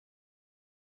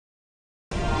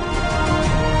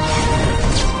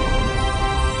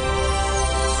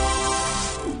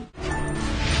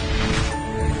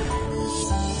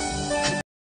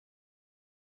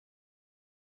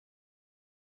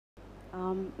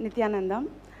Nithyananda.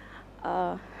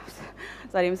 Uh,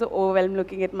 sorry, I'm so overwhelmed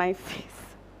looking at my face.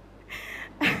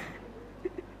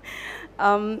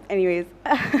 Anyways,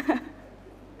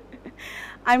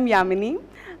 I'm Yamini,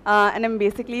 and I'm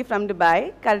basically from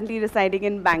Dubai, currently residing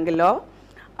in Bangalore.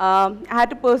 I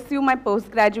had to pursue my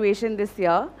post-graduation this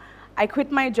year. I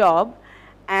quit my job,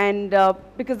 and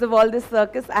because of all this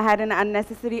circus, I had an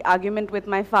unnecessary argument with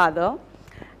my father.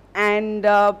 And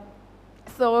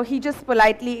so he just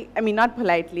politely, I mean, not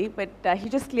politely, but he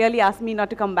just clearly asked me not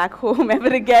to come back home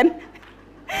ever again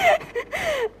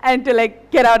and to like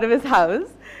get out of his house.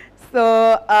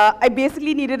 So I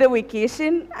basically needed a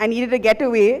vacation. I needed a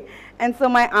getaway. And so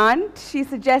my aunt, she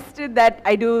suggested that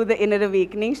I do the inner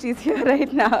awakening. She's here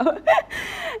right now.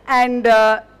 And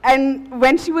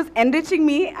when she was enriching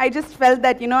me, I just felt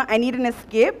that, I need an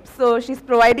escape. So she's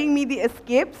providing me the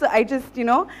escape. So I just,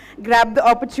 grabbed the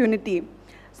opportunity.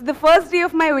 So the first day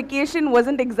of my vacation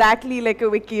wasn't exactly like a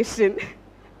vacation.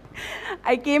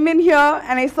 I came in here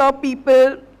and I saw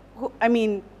people,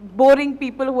 boring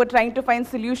people who were trying to find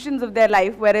solutions of their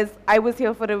life, whereas I was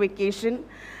here for a vacation.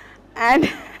 And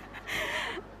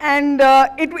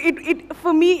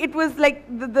for me, it was like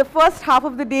the first half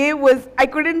of the day was, I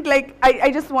couldn't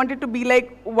I just wanted to be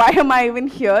like, why am I even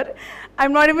here?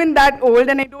 I'm not even that old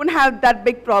and I don't have that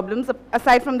big problems,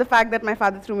 aside from the fact that my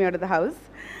father threw me out of the house.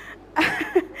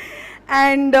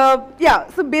 And yeah,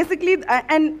 so basically,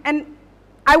 and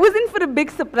I was in for a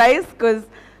big surprise because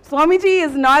Swamiji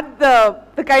is not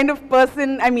the kind of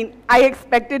person, I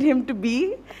expected him to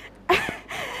be.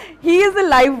 He is a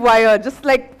live wire, just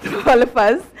like all of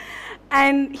us.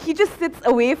 And he just sits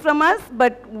away from us,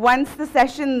 but once the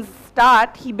sessions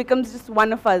start, he becomes just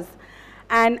one of us.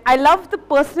 And I love the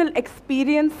personal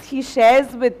experience he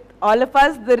shares with all of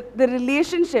us, the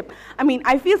relationship.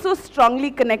 I feel so strongly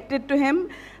connected to him.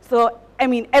 So,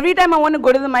 every time I want to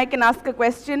go to the mic and ask a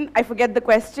question, I forget the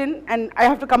question, and I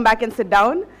have to come back and sit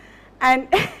down. And,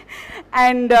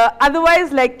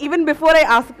 otherwise, even before I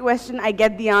ask a question, I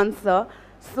get the answer.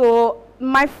 So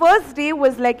my first day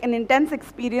was like an intense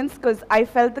experience because I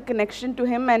felt the connection to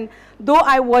him. And though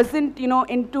I wasn't,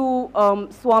 into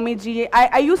Swamiji,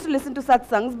 I used to listen to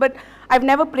satsangs, but I've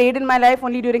never prayed in my life,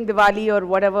 only during Diwali or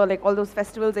whatever, like all those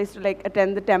festivals. I used to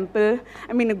attend the temple.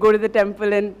 Go to the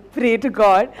temple and pray to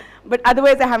God. But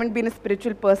otherwise, I haven't been a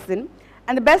spiritual person.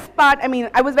 And the best part,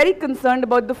 I was very concerned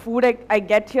about the food I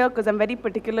get here because I'm very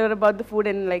particular about the food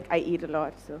and I eat a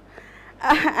lot. So,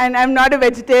 and I'm not a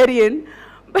vegetarian.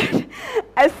 But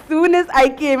as soon as I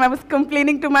came, I was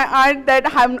complaining to my aunt that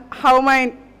how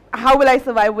will I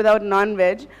survive without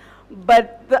non-veg?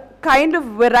 But the kind of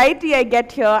variety I get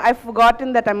here, I've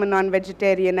forgotten that I'm a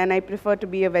non-vegetarian, and I prefer to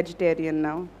be a vegetarian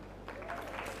now.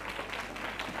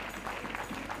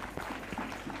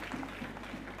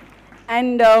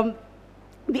 And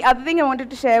the other thing I wanted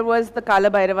to share was the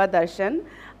Kala Bhairava Darshan.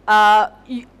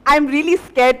 I'm really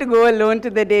scared to go alone to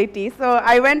the deity, so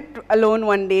I went alone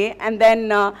one day, and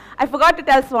then I forgot to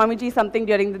tell Swamiji something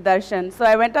during the darshan. So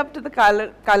I went up to the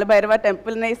Kala Bhairava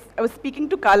temple, and I was speaking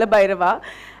to Kala Bhairava,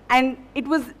 and it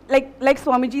was like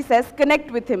Swamiji says,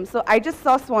 connect with him. So I just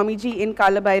saw Swamiji in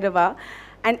Kala Bhairava,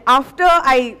 and after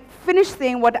I finished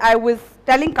saying what I was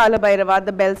telling Kala Bhairava,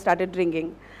 the bell started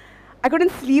ringing. I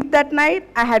couldn't sleep that night.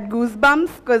 I had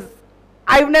goosebumps because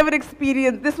I've never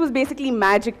experienced, this was basically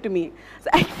magic to me. So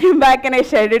I came back and I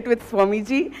shared it with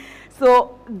Swamiji.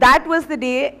 So that was the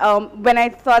day when I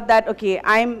thought that, okay,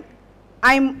 I'm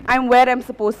where I'm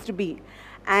supposed to be.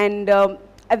 And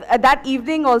at that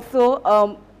evening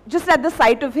also, just at the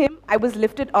sight of him, I was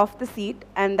lifted off the seat.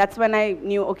 And that's when I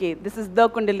knew, okay, this is the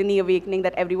Kundalini awakening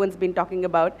that everyone's been talking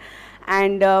about.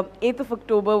 And 8th of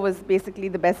October was basically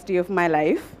the best day of my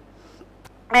life.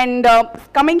 And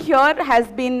coming here has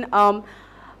been,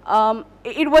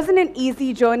 it wasn't an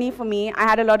easy journey for me. I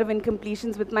had a lot of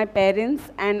incompletions with my parents,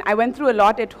 and I went through a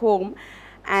lot at home.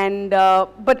 And,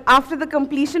 but after the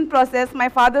completion process, my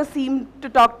father seemed to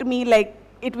talk to me like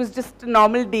it was just a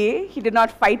normal day. He did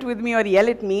not fight with me or yell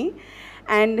at me.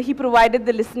 And he provided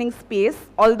the listening space,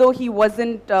 although he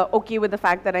wasn't okay with the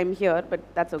fact that I'm here, but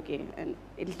that's okay. And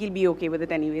he'll be okay with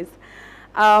it anyways.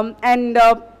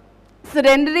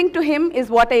 Surrendering to him is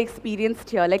what I experienced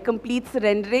here, like complete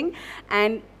surrendering.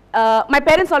 And my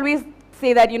parents always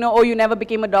say that, oh, you never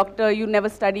became a doctor, you never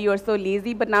study, you're so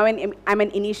lazy. But now I'm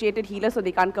an initiated healer, so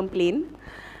they can't complain.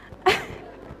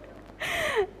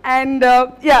 And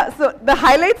yeah, so the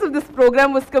highlights of this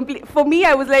program was complete. For me,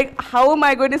 I was like, how am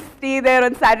I going to stay there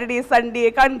on Saturday, Sunday?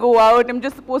 I can't go out. I'm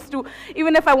just supposed to,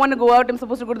 even if I want to go out, I'm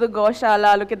supposed to go to the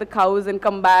Gaushala, look at the cows and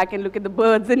come back and look at the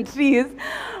birds and trees.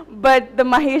 But the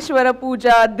Maheshwara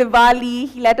Puja, Diwali,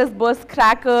 he let us burst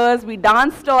crackers. We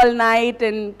danced all night,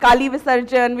 and Kali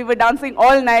Visarjan, we were dancing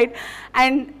all night.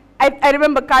 And I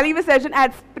remember Kali Visarjan, I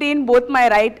had sprained both my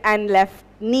right and left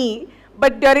knee.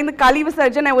 But during the Kali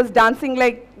Visarjan, I was dancing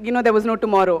like, you know, there was no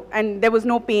tomorrow. And there was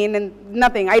no pain and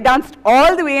nothing. I danced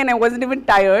all the way and I wasn't even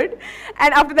tired.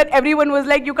 And after that, everyone was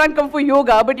like, you can't come for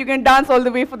yoga, but you can dance all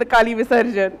the way for the Kali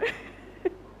Visarjan.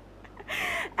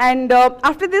 And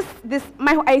after this,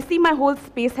 I see my whole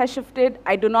space has shifted.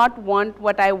 I do not want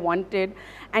what I wanted.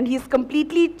 And he's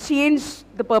completely changed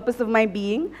the purpose of my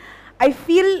being. I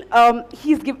feel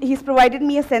he's provided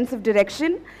me a sense of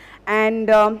direction. And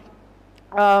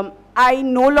I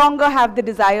no longer have the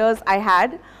desires I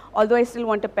had, although I still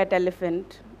want a pet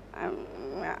elephant.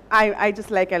 I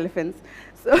just like elephants.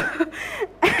 So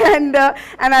and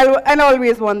I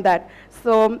always want that.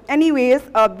 So anyways,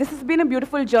 this has been a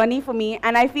beautiful journey for me,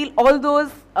 and I feel all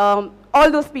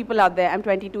those people out there, I'm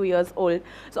 22 years old,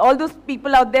 so all those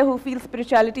people out there who feel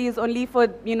spirituality is only for,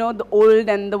 you know, the old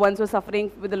and the ones who are suffering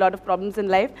with a lot of problems in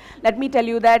life, let me tell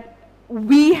you that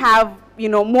we have, you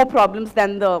know, more problems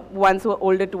than the ones who are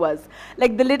older to us.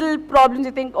 Like the little problems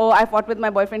you think, oh, I fought with my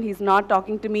boyfriend, he's not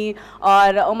talking to me,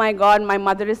 or oh my God, my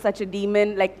mother is such a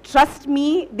demon. Like, trust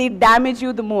me, they damage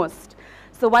you the most.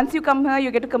 So once you come here,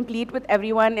 you get to complete with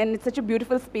everyone, and it's such a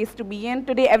beautiful space to be in.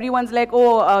 Today, everyone's like,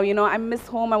 oh, you know, I miss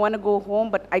home, I want to go home,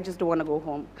 but I just don't want to go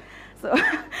home. So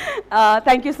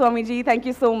thank you, Swamiji, thank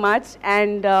you so much,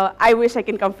 and I wish I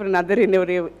can come for another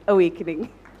Inner Awakening.